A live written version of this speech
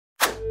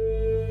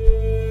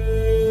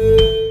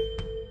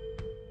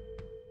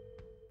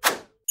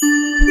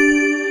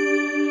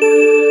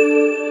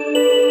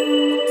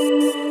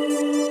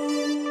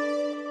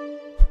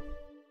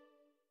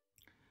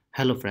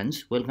Hello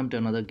friends, welcome to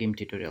another Gimp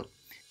tutorial.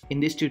 In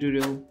this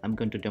tutorial, I'm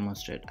going to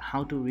demonstrate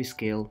how to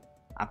rescale,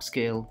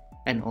 upscale,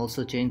 and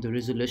also change the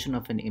resolution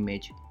of an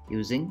image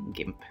using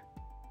Gimp.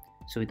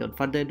 So without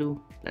further ado,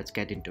 let's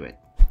get into it.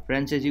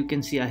 Friends, as you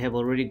can see, I have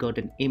already got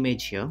an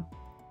image here.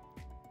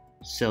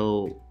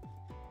 So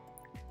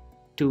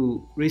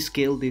to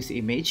rescale this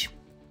image,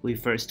 we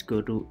first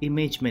go to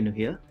image menu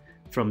here.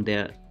 From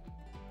there,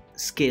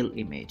 scale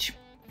image.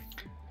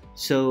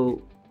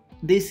 So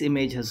this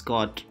image has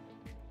got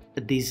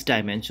these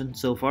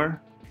dimensions so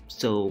far.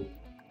 So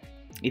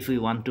if we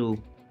want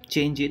to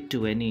change it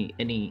to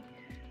any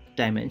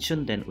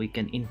dimension, then we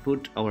can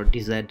input our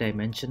desired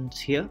dimensions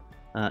here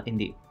in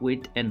the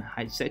width and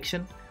height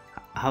section.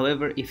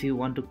 However, if you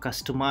want to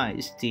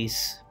customize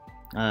this,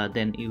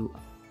 then you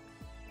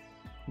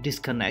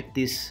disconnect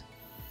these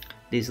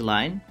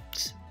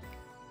lines.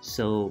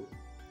 So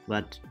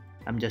but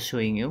I'm just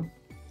showing you,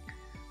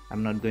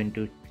 I'm not going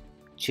to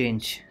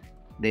change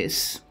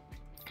this.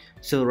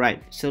 So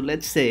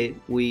let's say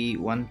we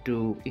want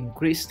to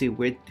increase the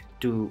width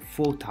to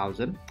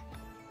 4000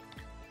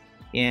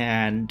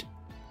 and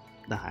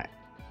the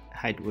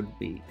height would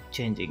be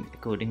changing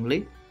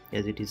accordingly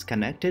as it is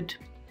connected.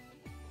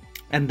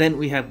 And then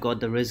we have got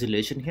the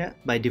resolution here.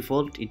 By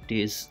default it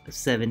is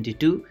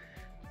 72.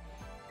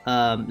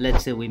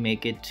 Let's say we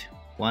make it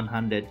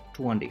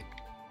 120.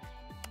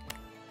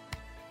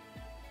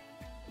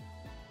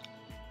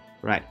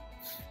 Right,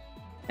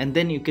 and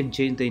then you can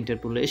change the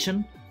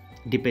interpolation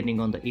depending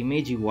on the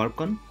image you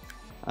work on.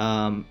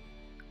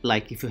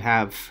 Like if you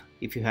have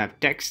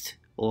text,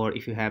 or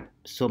if you have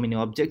so many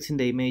objects in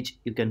the image,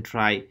 you can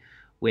try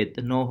with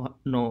no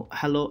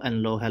hello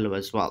and low hello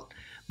as well,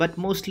 but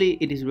mostly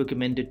it is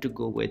recommended to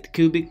go with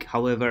cubic.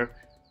 However,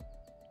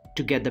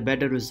 to get the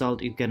better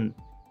result, you can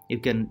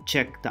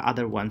check the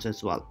other ones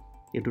as well.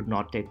 It would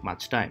not take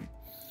much time.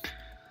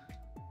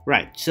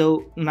 Right,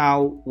 so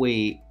now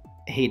we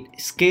hit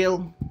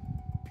scale.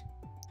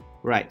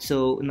 Right,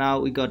 so now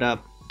we got a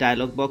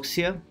dialog box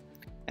here,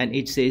 and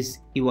it says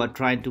you are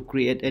trying to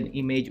create an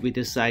image with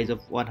a size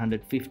of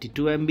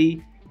 152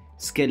 MB.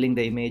 Scaling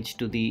the image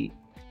to the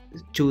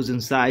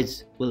chosen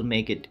size will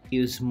make it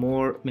use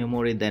more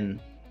memory than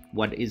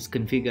what is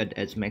configured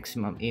as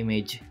maximum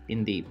image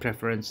in the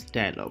preference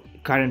dialog,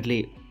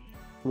 currently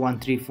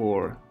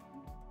 134.2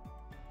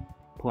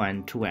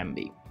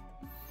 MB.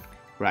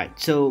 Right,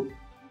 so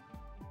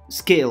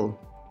scale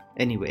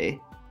anyway.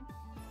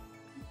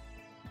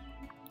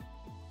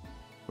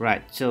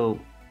 Right, so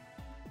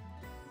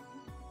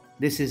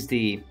this is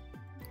the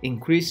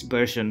increased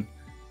version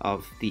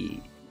of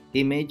the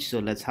image. So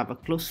let's have a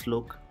close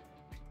look.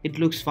 It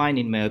looks fine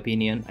in my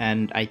opinion,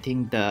 and I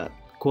think the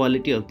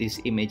quality of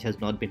this image has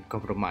not been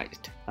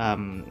compromised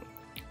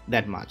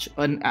that much.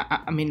 And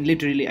I mean,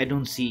 literally I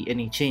don't see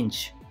any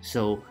change.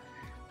 So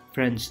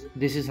friends,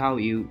 this is how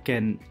you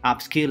can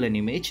upscale an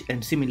image.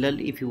 And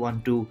similarly, if you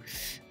want to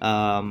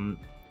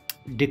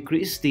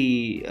decrease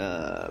the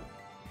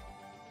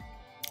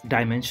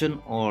dimension,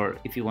 or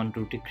if you want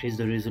to decrease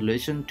the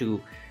resolution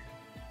to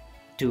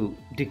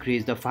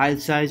decrease the file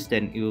size,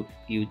 then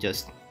you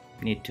just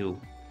need to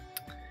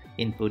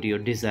input your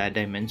desired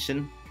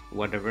dimension,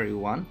 whatever you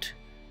want.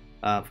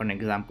 For an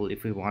example,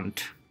 if we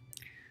want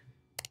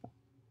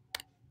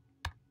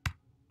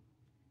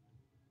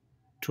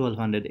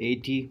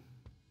 1280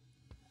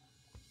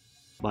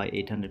 by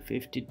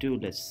 852,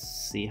 let's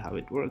see how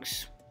it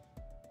works.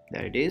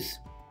 There it is.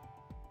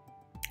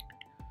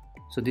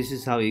 So this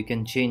is how you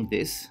can change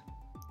this.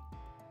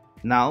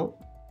 Now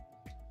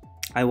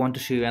I want to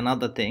show you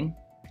another thing.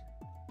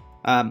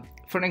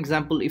 For an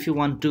example, if you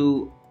want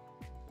to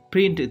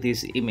print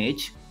this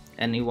image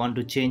and you want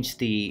to change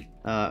the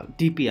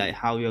DPI,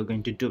 how you're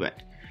going to do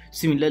it.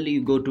 Similarly,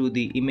 you go to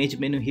the image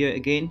menu here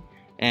again,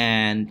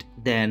 and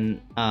then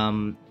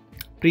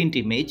print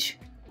image.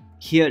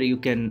 Here you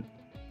can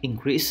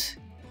increase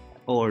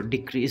or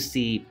decrease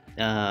the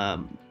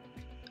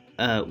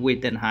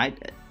width and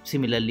height.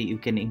 Similarly, you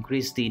can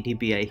increase the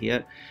DPI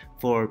here.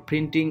 For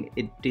printing,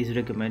 it is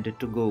recommended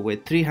to go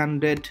with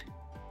 300.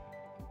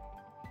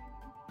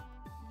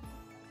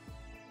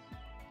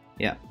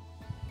 Yeah,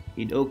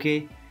 hit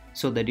OK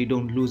so that you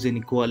don't lose any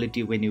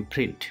quality when you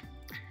print.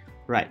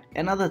 Right,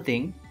 another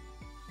thing,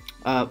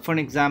 for an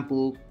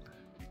example,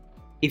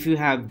 if you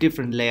have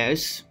different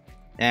layers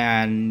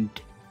and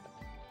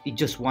you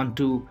just want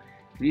to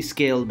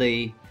rescale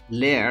the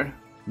layer,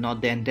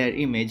 not the entire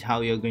image, how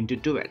you're going to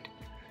do it.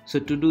 So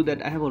to do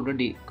that, I have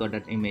already got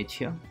an image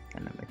here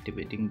and I'm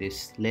activating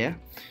this layer.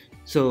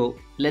 So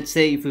let's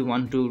say if we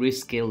want to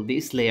rescale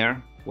this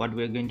layer, what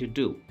we're going to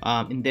do,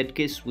 in that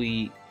case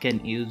we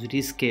can use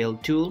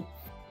rescale tool.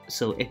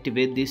 So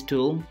activate this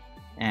tool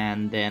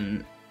and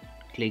then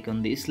click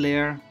on this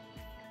layer,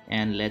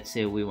 and let's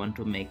say we want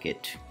to make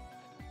it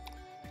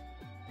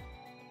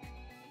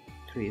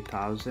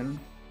 3000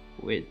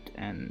 width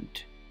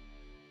and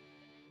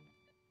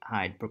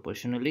height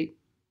proportionally,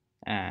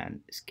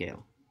 and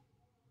scale.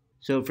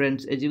 So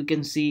friends, as you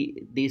can see,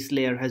 this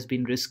layer has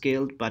been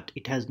rescaled, but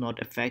it has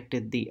not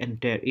affected the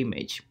entire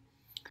image.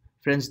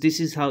 Friends, this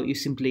is how you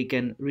simply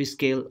can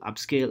rescale,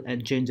 upscale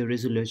and change the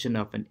resolution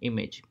of an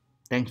image.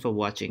 Thanks for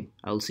watching.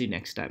 I'll see you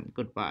next time.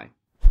 Goodbye.